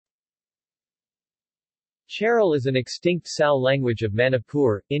Chairel is an extinct Sal language of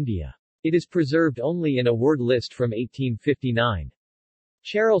Manipur, India. It is preserved only in a word list from 1859.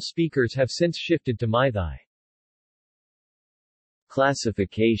 Chairel speakers have since shifted to Meithei.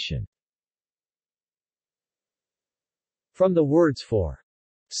 Classification. From the words for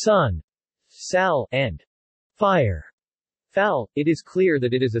sun, sal, and fire, fal, it is clear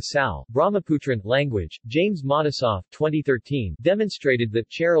that it is a Sal, Brahmaputran language. James Matisoff, 2013, demonstrated that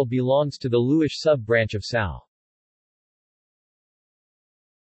Chairel belongs to the Luish sub-branch of Sal.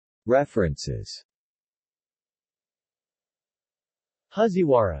 References.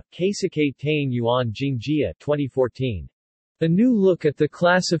 Haziwara, Keisake Tain Yuan Jingjia, 2014. A New Look at the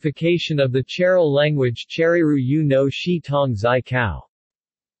Classification of the Chairel Language Chariru Yu no Shi Tong Zai Kao.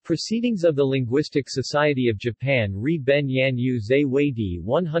 Proceedings of the Linguistic Society of Japan Ri Ben Yan Yu Zai Wei Di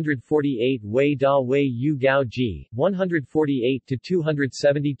 148 Wei Da Wei Yu Gao Ji,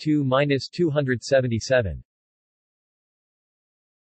 148-272-277.